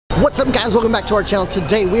What's up guys, welcome back to our channel.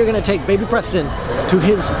 Today we are going to take baby Preston to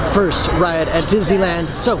his first ride at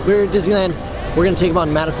Disneyland. So we're at Disneyland, we're going to take him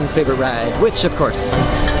on Madison's favorite ride, which of course,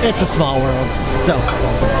 it's a small world. So,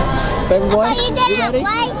 baby boy, you ready?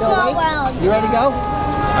 Small world. You ready to go?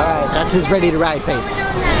 Alright, that's his ready to ride face.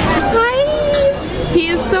 Hi! He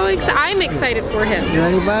is so excited. I'm excited for him. You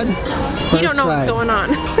ready, bud? You don't know what's going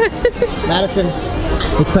on. Madison,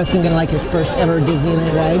 is Preston going to like his first ever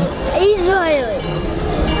Disneyland ride? He's smiling.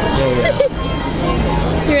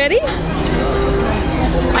 You ready?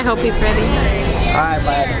 I hope he's ready. Alright,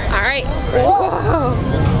 bud. Alright. Whoa.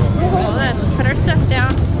 Hold on, let's put our stuff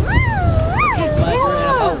down. Bud, we're in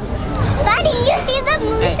a boat. Buddy, you see the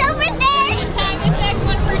moose over there? Tag this next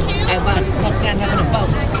one for two. Hey, bud, Preston having a boat.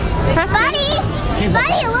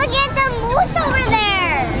 Buddy, look at the moose over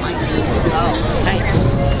there. Oh, hey.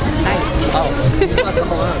 Hey. Oh, he just wants to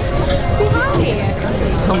hold on.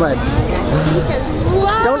 Come on. He says,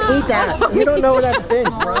 whoa. Don't eat that. You don't know where that's been,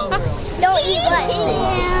 bro. Don't eat what?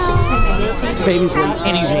 Babies will eat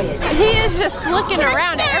anything. He is just looking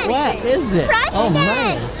around at everything. What is it? Preston. Oh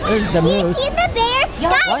man. There's the Do you moose. see the bear?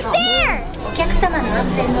 Guys, What? bear.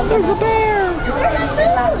 There's a bear.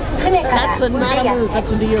 That's not a moose.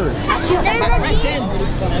 That's a deer. There's a Preston.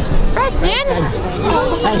 Preston!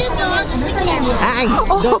 Hey,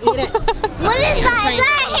 don't eat it. What is that? Is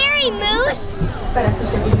that a hairy moose?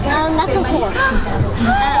 That's a horse.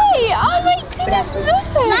 Hey! Oh my goodness, look!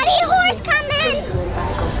 Buddy, horse, come in.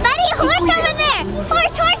 Buddy, horse over there. Horse.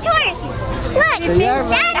 Look, Yeah,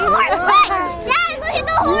 Dad, horse, look. Dad, look at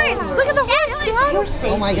the horse. Look at the horse, Dad!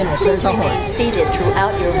 Oh my goodness, there's a horse. Seated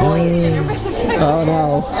throughout your voyage. Oh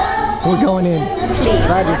no. We're going in.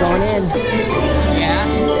 Bud, we're going in. Yeah?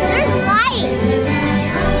 There's lights.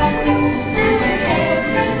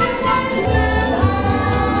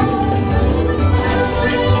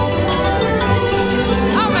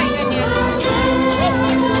 Oh my goodness.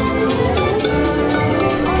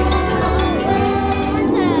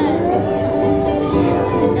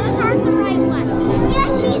 Those aren't the right ones. Yeah,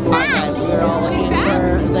 she's back. Guys, we're all looking She's back?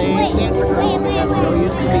 for the dancer girl because there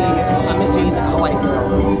used to be a missing white girl.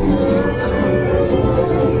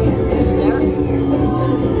 Is it there?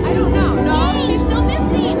 I don't know. No, she's still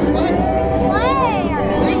missing. What?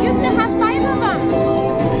 Where? They used to have 5 of them.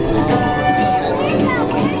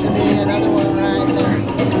 See another one right there.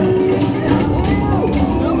 Ooh,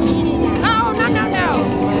 no eating that. Oh, no.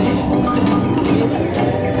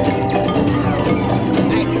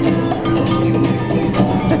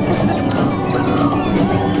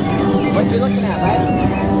 What you looking at, bud?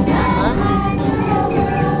 Huh?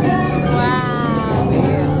 Wow. He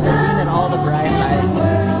is looking at all the bright lights.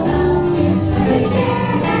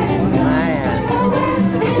 Man.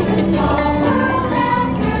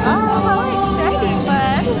 Oh, how exciting,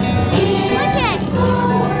 bud. Look at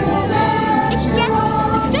it's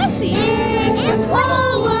Jessie. It's Woody.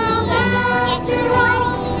 It's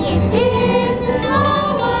Woody. It's a small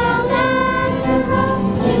world after all.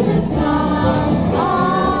 It's a small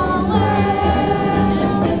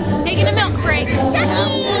world. Taking a milk break. Yeah,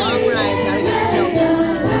 long ride, gotta get some milk.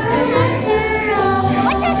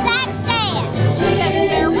 What does that say? It says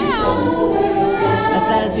farewell. That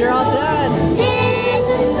says you're all done. It's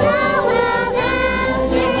a small world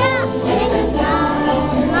after all. It's a small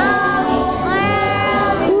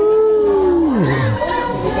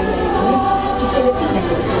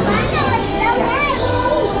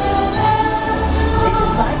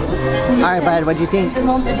Alright, bud, what'd you think?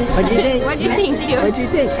 What'd you think? What do you think, you? What'd you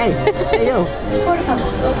think? Hey, yo.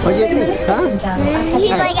 What'd you think? Huh?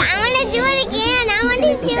 He's like, I want to do it again. I want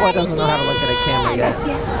to do This boy it doesn't know how to look again. at a camera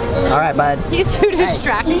yet. Alright, bud. He's too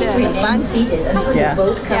distracted. It's fun? Seated until Yeah. the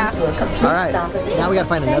boat comes Yeah. to a complete Alright, stop at the now we gotta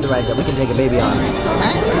find another ride that we can take a baby on.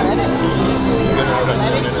 Let it.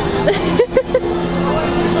 Let it.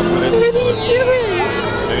 What are you doing?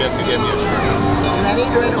 Maybe I have to get you. Ready to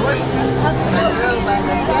ride a horse? Let's go, bud,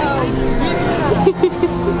 let's go.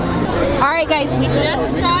 Alright guys, we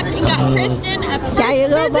just stopped and got Kristen a first There you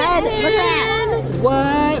go, visit bud. Look at that. in.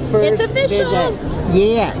 What? First It's official. visit.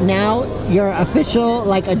 Yeah, now you're official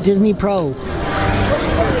like a Disney pro.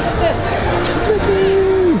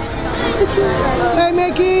 Hey,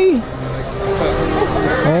 Mickey!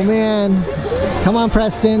 Oh man. Come on,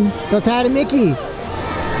 Preston. Go say hi to Mickey.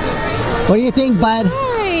 What do you think, bud?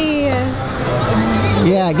 Hi.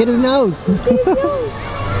 Yeah, get his nose.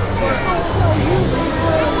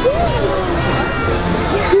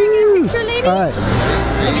 Picture, ladies. All right.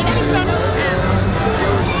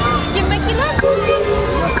 Give Mickey love.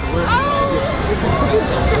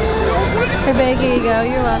 Here, babe, here you go.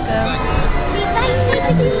 You're welcome. Say bye,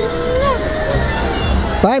 Mickey.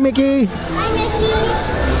 Bye, Mickey. Bye, Mickey.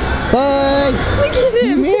 Bye. Look at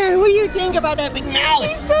him. Man, what do you think about that big mouse?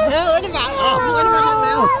 He's so what about that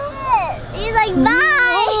mouse? He's like,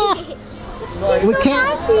 bye. We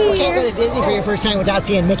can't go to Disney for your first time without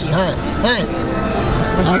seeing Mickey, huh?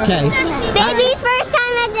 Okay. Baby's first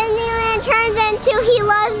time at Disneyland turns into he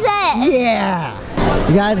loves it. Yeah.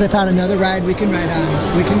 You guys, I found another ride we can ride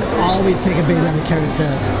on. We can always take a baby on the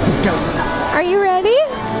carousel. Let's go. Are you ready?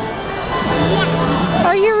 Yeah.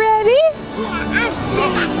 Are you ready?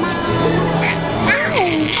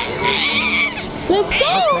 Let's go.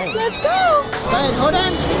 Okay. Let's go. Alright, hold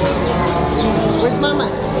on. Where's Mama?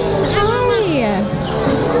 Hi.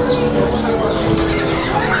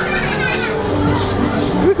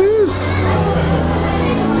 Woohoo!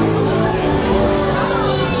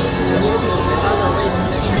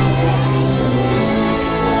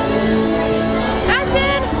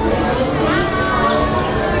 Preston.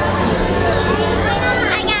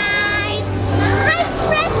 Hi guys. Hi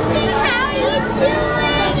Preston, how are you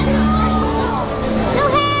doing? No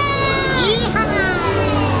hands.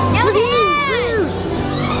 No hands.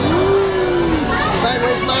 Bye,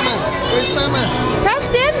 where's Mama? Where's Mama?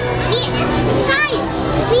 Preston. Guys,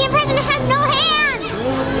 me and Preston have no hands.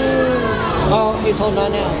 Oh, he's holding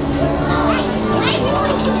on now.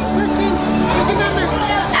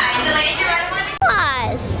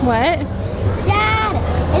 Pause. What? Dad,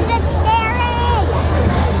 is it scary?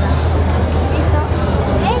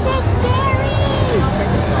 Is it scary?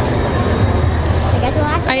 I guess we'll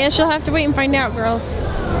have to. I guess you'll have to wait and find out, girls. Is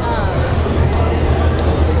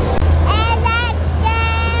that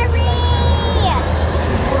scary?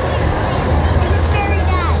 Is it scary,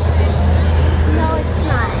 Dad? No, it's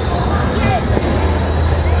not.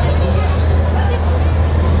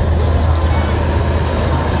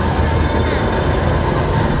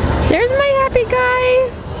 There's my happy guy.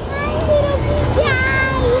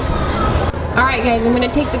 Alright guys, I'm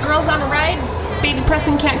gonna take the girls on a ride. Baby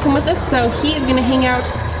Preston can't come with us, so he is gonna hang out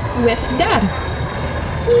with Dad.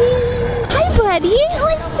 Hi buddy. It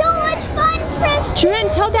was so much fun, Preston. Jen,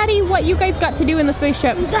 tell Daddy what you guys got to do in the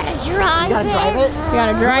spaceship. You gotta drive You gotta drive it? You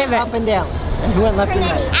gotta drive Up it. and down. And who went left and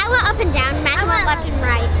right? I went up and down. Matt went left and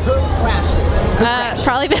right. Who crashed it?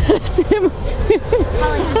 Probably Madison.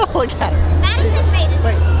 Look at it. Madison made us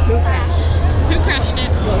Wait, who crashed? Who crashed it?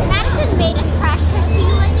 Madison made us crash because she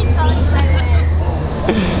wasn't going the right way.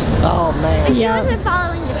 Oh man. She Yeah. wasn't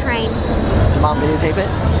following the train. Mom videotape it?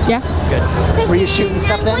 Yeah. Good. Were you shooting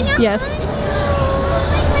stuff then? Yes.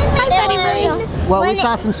 Hi, Betty Well, we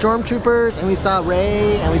saw some stormtroopers, and we saw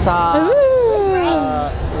Ray, and we saw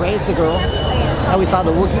Ooh. Ray's the girl, and we saw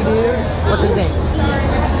the Wookiee dude. What's his name?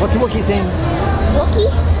 What's the Wookiee's name? Wookie?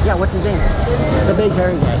 Yeah, what's his name? The big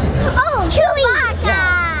hairy guy. Oh, Chewbacca!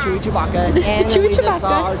 Yeah, Chewie Chewbacca, and then we just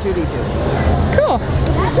saw R2-D2. Cool.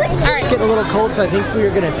 Alright. It's getting a little cold, so I think we are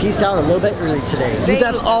going to peace out a little bit early today. Dude,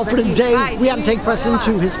 that's all for today. We have to take Preston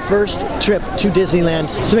to his first trip to Disneyland.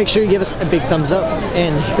 So make sure you give us a big thumbs up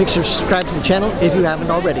and make sure to subscribe to the channel if you haven't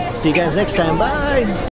already. See you guys next time. Bye!